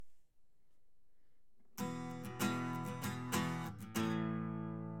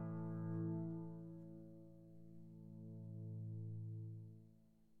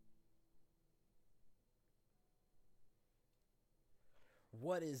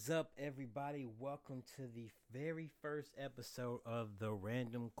What is up, everybody? Welcome to the very first episode of the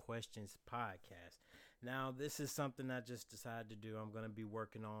Random Questions podcast. Now, this is something I just decided to do. I'm going to be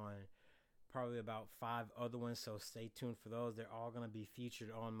working on probably about five other ones, so stay tuned for those. They're all going to be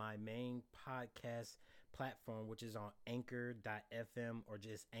featured on my main podcast platform, which is on anchor.fm or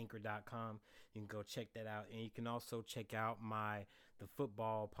just anchor.com. You can go check that out, and you can also check out the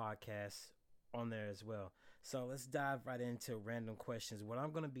football podcast on there as well. So let's dive right into random questions. What I'm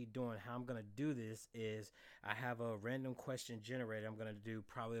going to be doing, how I'm going to do this is I have a random question generator. I'm going to do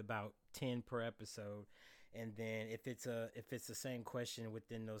probably about 10 per episode. And then if it's the same question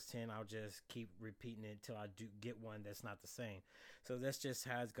within those 10, I'll just keep repeating it until I do get one that's not the same. So that's just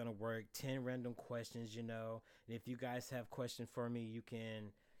how it's going to work. 10 random questions, And if you guys have questions for me, you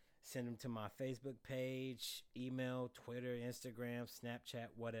can send them to my Facebook page, email, Twitter, Instagram, Snapchat,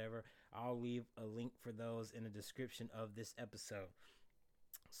 whatever. I'll leave a link for those in the description of this episode.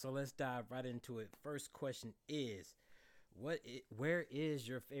 So let's dive right into it. First question is, where is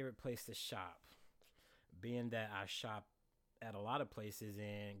your favorite place to shop? Being that I shop at a lot of places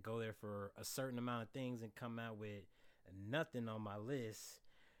and go there for a certain amount of things and come out with nothing on my list,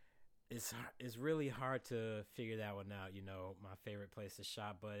 it's really hard to figure that one out, my favorite place to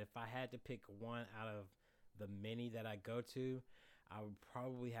shop. But if I had to pick one out of the many that I go to, I would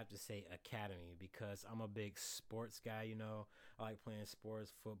probably have to say Academy, because I'm a big sports guy, I like playing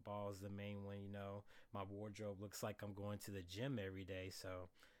sports. Football is the main one, My wardrobe looks like I'm going to the gym every day, so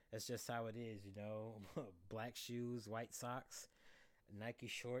that's just how it is, Black shoes, white socks, Nike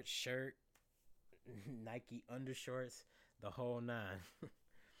shorts, shirt, Nike undershorts, the whole nine.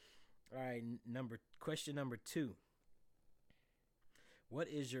 All right, question number 2. What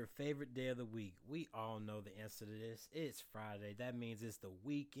is your favorite day of the week? We all know the answer to this. It's Friday. That means it's the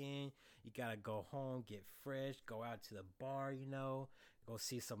weekend. You got to go home, get fresh, go out to the bar, go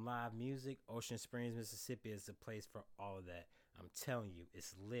see some live music. Ocean Springs, Mississippi is the place for all of that. I'm telling you,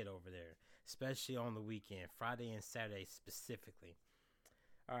 it's lit over there, especially on the weekend, Friday and Saturday specifically.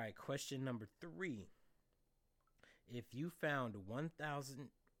 All right, question number 3. If you found $100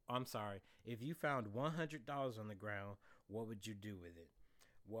 on the ground, what would you do with it?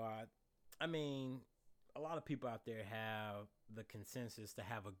 Well, I mean, a lot of people out there have the consensus to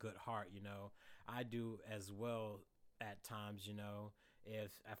have a good heart, I do as well at times,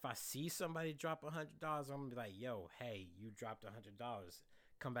 If I see somebody drop $100, I'm gonna be like, yo, hey, you dropped $100.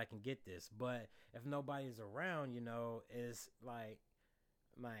 Come back and get this. But if nobody's around, it's like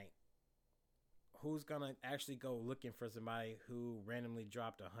who's gonna actually go looking for somebody who randomly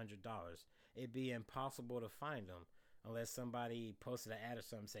dropped $100? It'd be impossible to find them unless somebody posted an ad or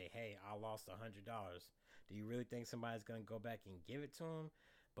something, say, hey, I lost $100. Do you really think somebody's gonna go back and give it to them?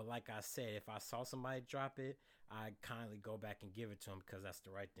 But like I said, if I saw somebody drop it, I'd kindly go back and give it to them, because that's the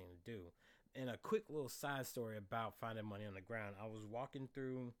right thing to do. And a quick little side story about finding money on the ground. I was walking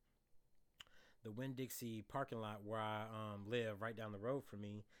through the Winn-Dixie parking lot where I live, right down the road from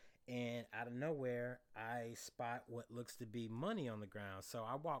me, and out of nowhere, I spot what looks to be money on the ground. So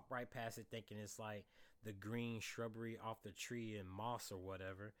I walk right past it thinking it's like the green shrubbery off the tree and moss or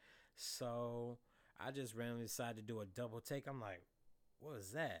whatever. So I just randomly decided to do a double take. I'm like, what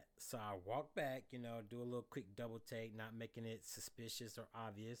is that? So I walk back, do a little quick double take, not making it suspicious or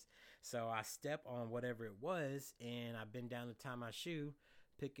obvious. So I step on whatever it was, and I bend down to tie my shoe,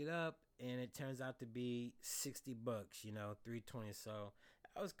 pick it up, and it turns out to be $60, $3.20. So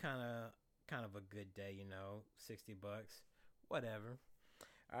that was kind of a good day, $60, whatever.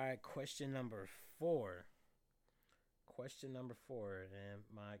 All right, question number 4. And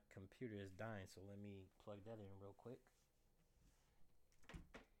my computer is dying, so let me plug that in real quick.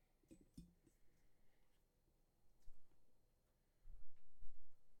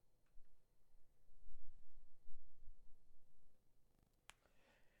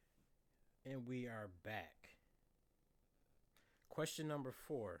 And we are back. Question number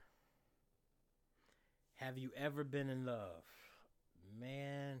 4. Have you ever been in love?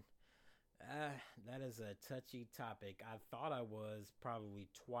 Man, that is a touchy topic. I thought I was probably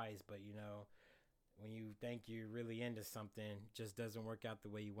twice, but when you think you're really into something, it just doesn't work out the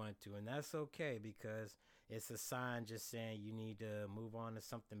way you want it to. And that's okay, because it's a sign just saying you need to move on to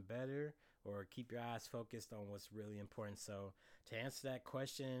something better or keep your eyes focused on what's really important. So to answer that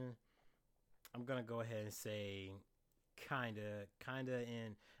question, I'm going to go ahead and say kinda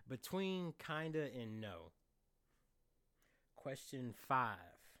in between kinda and no. Question 5.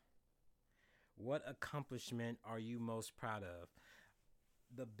 What accomplishment are you most proud of?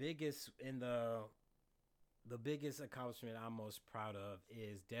 The biggest accomplishment I'm most proud of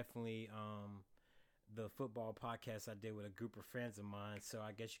is definitely the football podcast I did with a group of friends of mine. So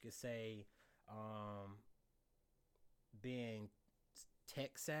I guess you could say um, being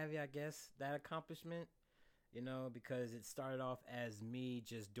tech savvy, I guess, that accomplishment, because it started off as me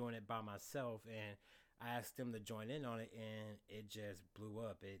just doing it by myself, and I asked them to join in on it, and it just blew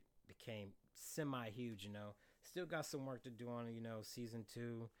up. It became semi huge, Still got some work to do on it, season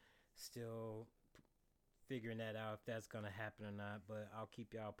two, still figuring that out if that's going to happen or not, but I'll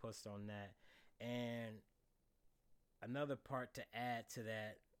keep y'all posted on that. And another part to add to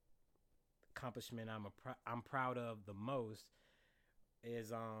that accomplishment I'm proud of the most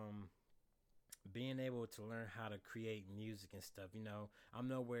is being able to learn how to create music and stuff. I'm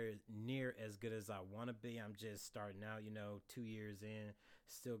nowhere near as good as I want to be. I'm just starting out, 2 years in,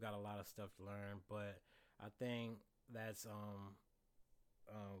 still got a lot of stuff to learn, but I think that's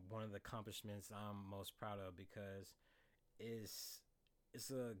one of the accomplishments I'm most proud of, because it's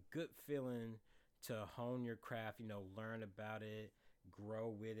a good feeling to hone your craft, learn about it, grow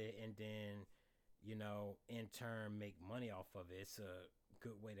with it, and then, in turn make money off of it. It's a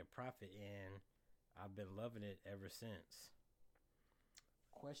good way to profit, and I've been loving it ever since.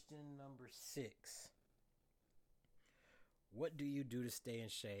 Question number 6. What do you do to stay in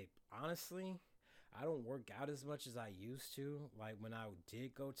shape? Honestly, I don't work out as much as I used to. Like when I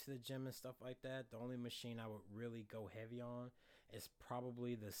did go to the gym and stuff like that, the only machine I would really go heavy on is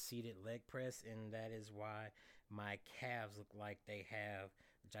probably the seated leg press, and that is why my calves look like they have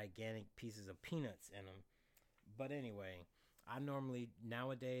gigantic pieces of peanuts in them. But anyway,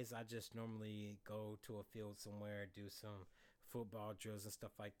 nowadays, I just normally go to a field somewhere, do some football drills and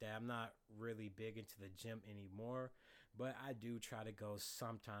stuff like that. I'm not really big into the gym anymore, but I do try to go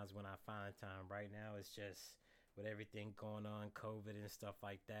sometimes when I find time. Right now, it's just with everything going on, COVID and stuff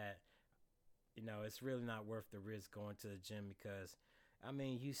like that, it's really not worth the risk going to the gym, because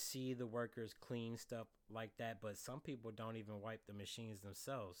you see the workers clean stuff like that, but some people don't even wipe the machines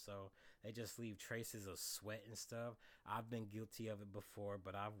themselves. So they just leave traces of sweat and stuff. I've been guilty of it before,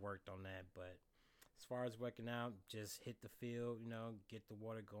 but I've worked on that. But as far as working out, just hit the field, get the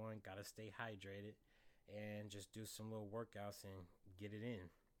water going, got to stay hydrated, and just do some little workouts and get it in.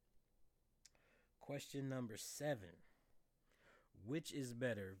 Question number 7. Which is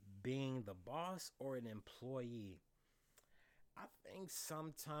better, being the boss or an employee? I think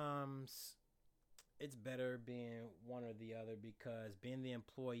sometimes it's better being one or the other, because being the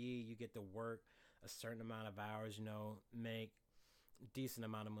employee, you get to work a certain amount of hours, make decent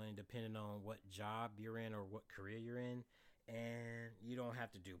amount of money depending on what job you're in or what career you're in. And you don't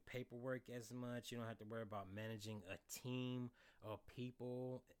have to do paperwork as much. You don't have to worry about managing a team of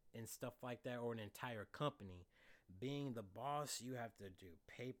people and stuff like that, or an entire company. Being the boss, you have to do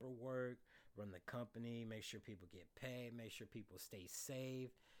paperwork, run the company, make sure people get paid, make sure people stay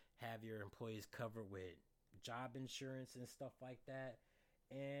safe, have your employees covered with job insurance and stuff like that.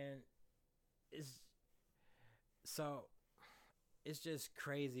 And it's so it's just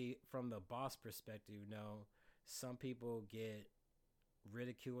crazy from the boss perspective. Some people get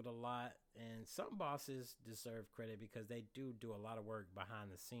ridiculed a lot, and some bosses deserve credit because they do a lot of work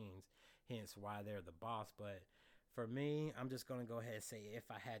behind the scenes, hence why they're the boss. But for me, I'm just going to go ahead and say, if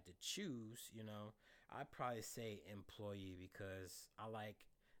I had to choose, I'd probably say employee, because I like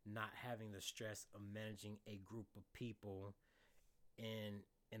not having the stress of managing a group of people in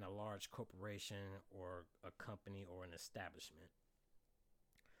a large corporation or a company or an establishment.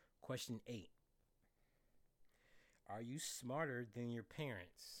 Question 8. Are you smarter than your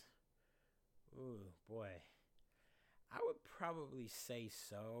parents? Ooh, boy. I would probably say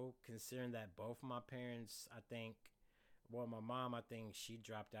so, considering that both my parents, my mom, I think she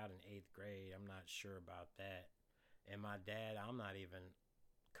dropped out in 8th grade. I'm not sure about that. And my dad, I'm not even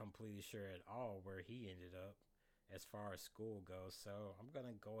completely sure at all where he ended up as far as school goes. So I'm going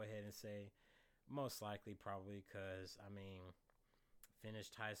to go ahead and say most likely probably, because,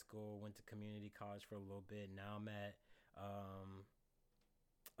 finished high school, went to community college for a little bit. Now I'm at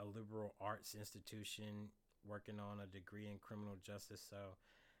a liberal arts institution working on a degree in criminal justice. So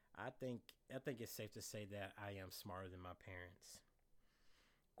I think it's safe to say that I am smarter than my parents.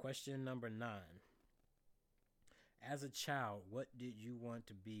 Question number 9. As a child, what did you want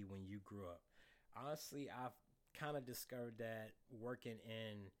to be when you grew up? Honestly, I've kind of discovered that working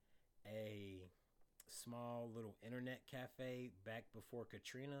in a small little internet cafe back before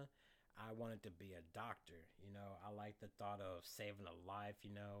Katrina, I wanted to be a doctor. I like the thought of saving a life,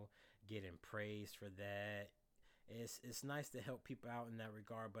 getting praised for that. It's nice to help people out in that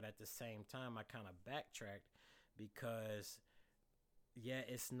regard, but at the same time, I kind of backtracked, because yeah,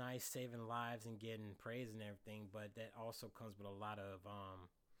 it's nice saving lives and getting praise and everything, but that also comes with a lot of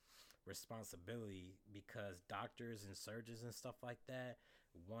responsibility, because doctors and surgeons and stuff like that,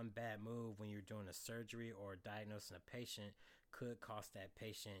 one bad move when you're doing a surgery or diagnosing a patient could cost that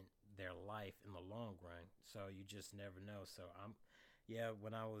patient their life in the long run. So you just never know. So yeah,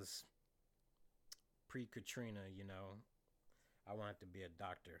 when I was pre Katrina, I wanted to be a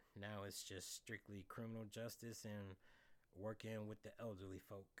doctor. Now it's just strictly criminal justice and working with the elderly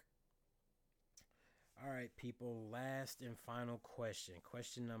folk. All right, people, last and final question.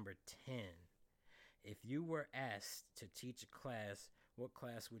 Question number 10. If you were asked to teach a class, what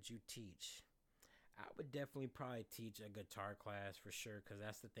class would you teach? I would definitely probably teach a guitar class for sure, because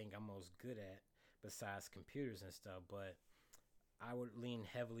that's the thing I'm most good at besides computers and stuff. But I would lean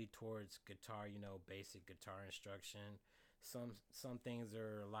heavily towards guitar, basic guitar instruction. Some things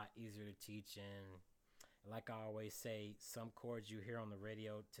are a lot easier to teach, and like I always say, some chords you hear on the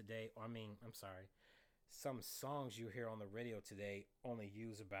radio today, I'm sorry, some songs you hear on the radio today only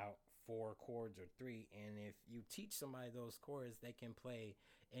use about four chords or three, and if you teach somebody those chords, they can play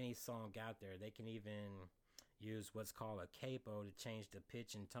any song out there. They can even use what's called a capo to change the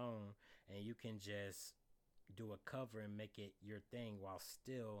pitch and tone, and you can just do a cover and make it your thing while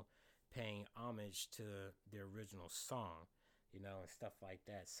still paying homage to the original song, and stuff like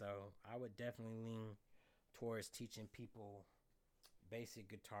that. So I would definitely lean towards teaching people basic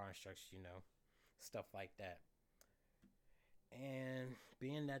guitar instruction, stuff like that. And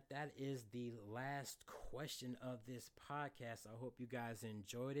being that that is the last question of this podcast, I hope you guys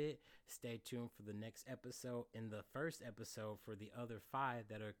enjoyed it. Stay tuned for the next episode and the first episode for the other 5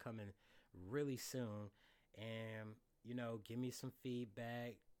 that are coming really soon. And, give me some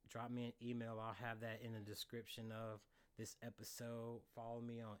feedback. Drop me an email. I'll have that in the description of this episode. Follow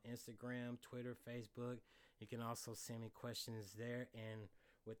me on Instagram, Twitter, Facebook. You can also send me questions there. And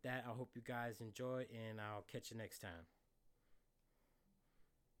with that, I hope you guys enjoy, and I'll catch you next time.